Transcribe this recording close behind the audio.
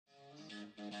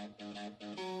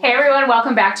everyone,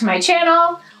 welcome back to my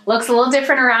channel. Looks a little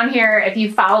different around here. If you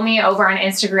follow me over on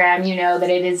Instagram, you know that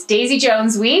it is Daisy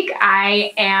Jones week.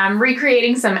 I am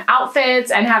recreating some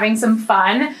outfits and having some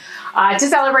fun to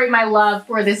celebrate my love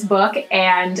for this book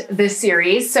and this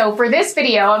series. So for this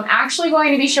video, I'm actually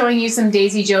going to be showing you some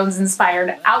Daisy Jones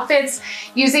inspired outfits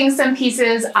using some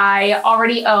pieces I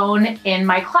already own in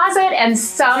my closet and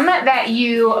some that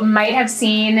you might have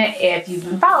seen if you've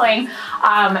been following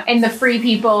in the Free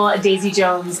People Daisy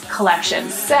Jones collection.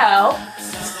 So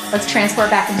let's transport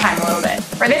back in time a little bit.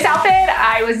 For this outfit,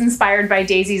 I was inspired by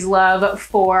Daisy's love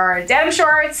for denim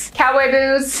shorts, cowboy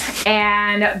boots,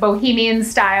 and bohemian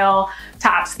style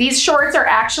tops. These shorts are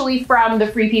actually from the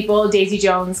Free People Daisy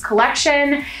Jones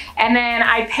collection. And then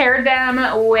I paired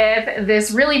them with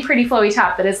this really pretty flowy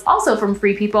top that is also from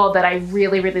Free People that I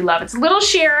really, really love. It's a little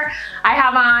sheer. I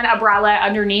have on a bralette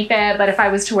underneath it, but if I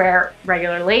was to wear it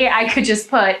regularly, I could just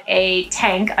put a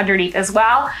tank underneath as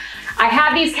well. I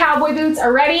have these cowboy boots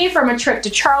already from a trip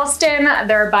to Charleston.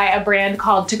 They're by a brand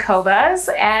called Tacovas.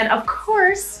 And of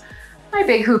course, my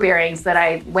big hoop earrings that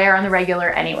I wear on the regular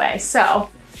anyway. So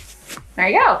there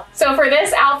you go. So for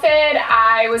this outfit,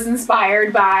 I was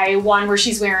inspired by one where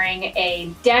she's wearing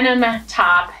a denim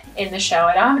top in the show.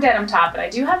 I don't have a denim top, but I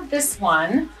do have this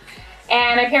one.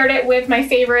 And I paired it with my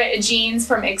favorite jeans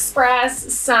from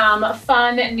Express, some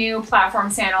fun new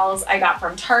platform sandals I got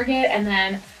from Target, and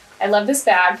then I love this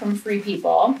bag from Free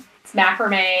People. It's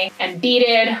macrame and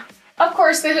beaded. Of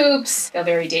course, the hoops. Feel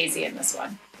very Daisy in this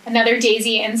one. Another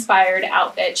Daisy-inspired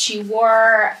outfit. She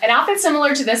wore an outfit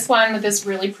similar to this one with this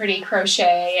really pretty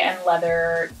crochet and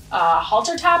leather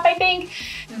halter top, I think.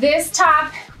 This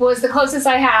top was the closest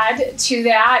I had to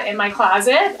that in my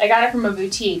closet. I got it from a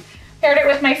boutique. Paired it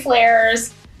with my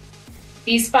flares.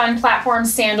 These fun platform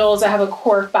sandals. I have a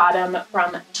cork bottom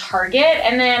from Target.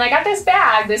 And then I got this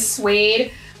bag, this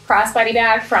suede crossbody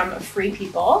bag from Free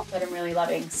People that I'm really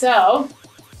loving. So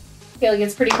I feel like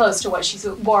it's pretty close to what she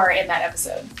wore in that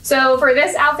episode. So for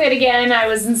this outfit, again, I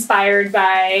was inspired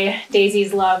by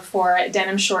Daisy's love for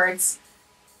denim shorts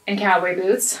and cowboy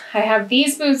boots. I have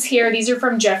these boots here. These are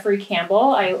from Jeffrey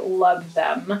Campbell. I love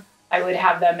them. I would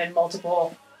have them in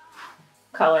multiple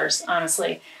colors,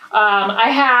 honestly. I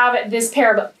have this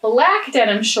pair of black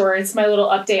denim shorts, my little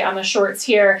update on the shorts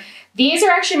here. These are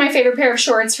actually my favorite pair of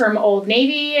shorts from Old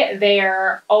Navy.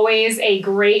 They're always a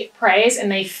great price and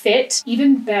they fit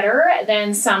even better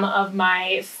than some of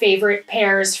my favorite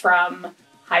pairs from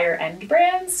higher end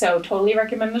brands. So totally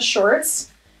recommend the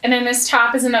shorts. And then this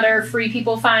top is another Free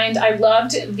People find. I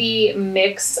loved the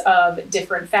mix of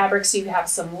different fabrics. You have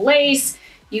some lace,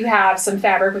 you have some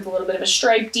fabric with a little bit of a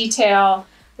stripe detail,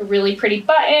 the really pretty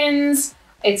buttons.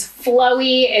 It's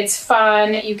flowy, it's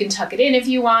fun. You can tuck it in if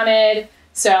you wanted.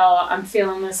 So I'm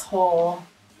feeling this whole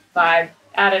vibe.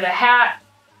 Added a hat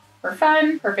for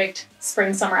fun. Perfect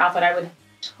spring summer outfit. I would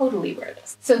totally wear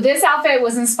this. So this outfit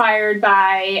was inspired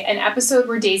by an episode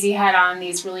where Daisy had on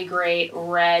these really great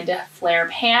red flare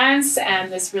pants and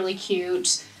this really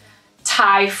cute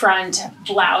tie front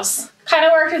blouse. Kind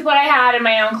of worked with what I had in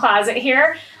my own closet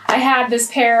here. I had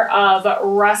this pair of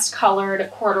rust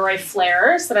colored corduroy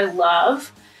flares that I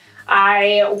love.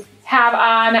 I have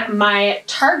on my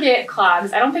Target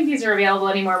clogs. I don't think these are available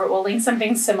anymore, but we'll link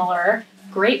something similar.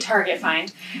 Great Target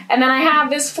find. And then I have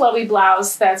this flowy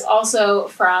blouse that's also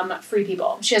from Free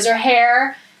People. She has her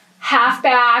hair half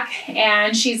back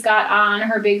and she's got on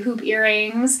her big hoop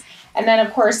earrings. And then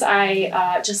of course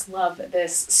I just love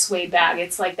this suede bag.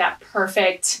 It's like that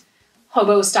perfect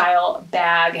hobo style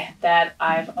bag that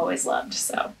I've always loved.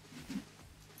 So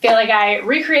feel like I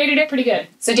recreated it pretty good.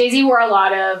 So Daisy wore a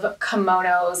lot of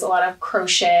kimonos, a lot of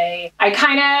crochet. I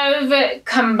kind of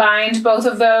combined both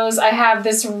of those. I have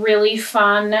this really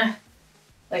fun,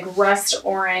 like rust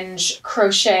orange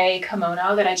crochet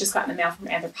kimono that I just got in the mail from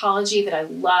Anthropologie that I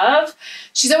love.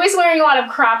 She's always wearing a lot of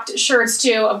cropped shirts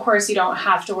too. Of course, you don't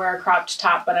have to wear a cropped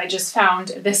top, but I just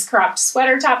found this cropped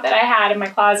sweater top that I had in my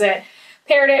closet,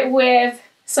 paired it with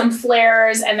some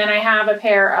flares, and then I have a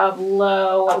pair of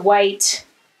low white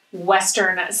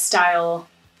Western style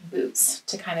boots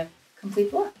to kind of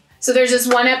complete the look. So there's this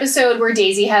one episode where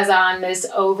Daisy has on this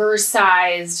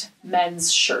oversized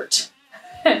men's shirt.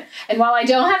 And while I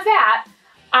don't have that,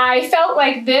 I felt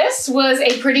like this was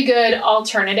a pretty good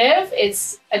alternative.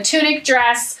 It's a tunic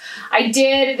dress.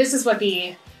 This is what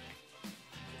the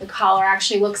collar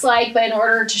actually looks like, but in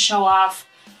order to show off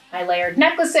my layered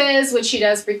necklaces, which she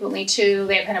does frequently too,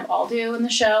 they kind of all do in the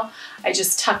show, I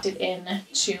just tucked it in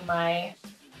to my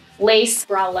lace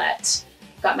bralette.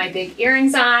 Got my big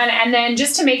earrings on, and then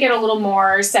just to make it a little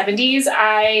more 70s,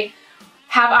 I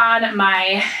have on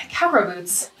my cowboy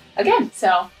boots again.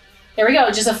 So there we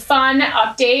go. Just a fun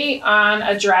update on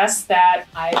a dress that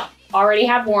I already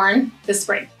have worn this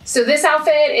spring. So this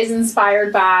outfit is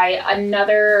inspired by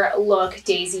another look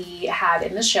Daisy had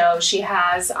in the show. She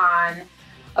has on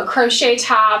a crochet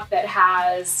top that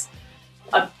has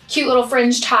a cute little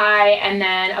fringe tie and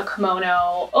then a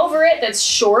kimono over it that's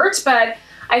short, but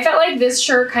I felt like this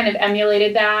shirt kind of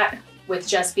emulated that with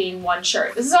just being one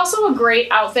shirt. This is also a great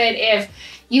outfit if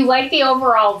you like the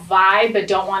overall vibe but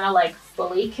don't want to like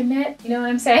fully commit, you know what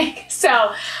I'm saying?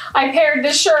 So I paired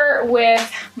this shirt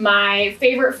with my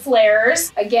favorite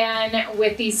flares, again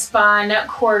with these fun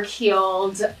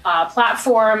cork-heeled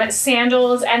platform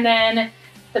sandals, and then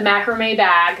the macrame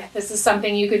bag. This is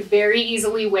something you could very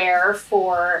easily wear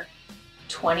for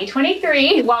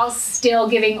 2023 while still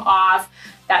giving off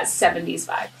that 70s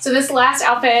vibe. So this last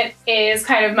outfit is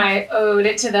kind of my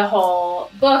ode to the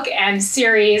whole book and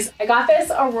series. I got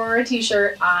this Aurora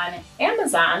t-shirt on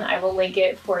Amazon. I will link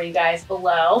it for you guys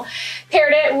below.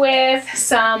 Paired it with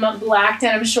some black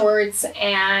denim shorts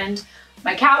and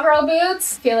my cowgirl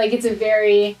boots. I feel like it's a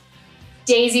very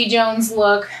Daisy Jones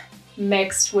look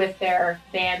mixed with their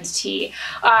band tee.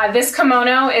 This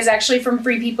kimono is actually from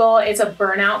Free People. It's a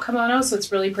burnout kimono, so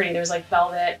it's really pretty. There's like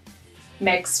velvet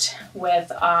mixed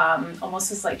with almost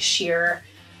this like sheer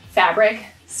fabric.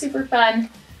 Super fun.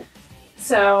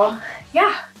 So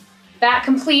yeah, that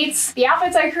completes the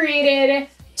outfits I created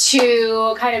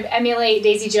to kind of emulate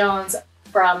Daisy Jones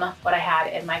from what I had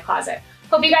in my closet.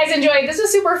 Hope you guys enjoyed. This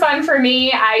was super fun for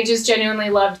me. I just genuinely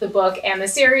loved the book and the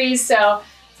series, so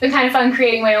it's been kind of fun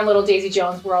creating my own little Daisy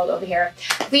Jones world over here.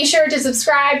 Be sure to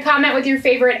subscribe, comment with your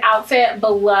favorite outfit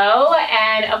below,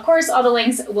 and of course all the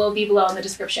links will be below in the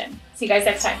description. See you guys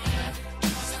next time.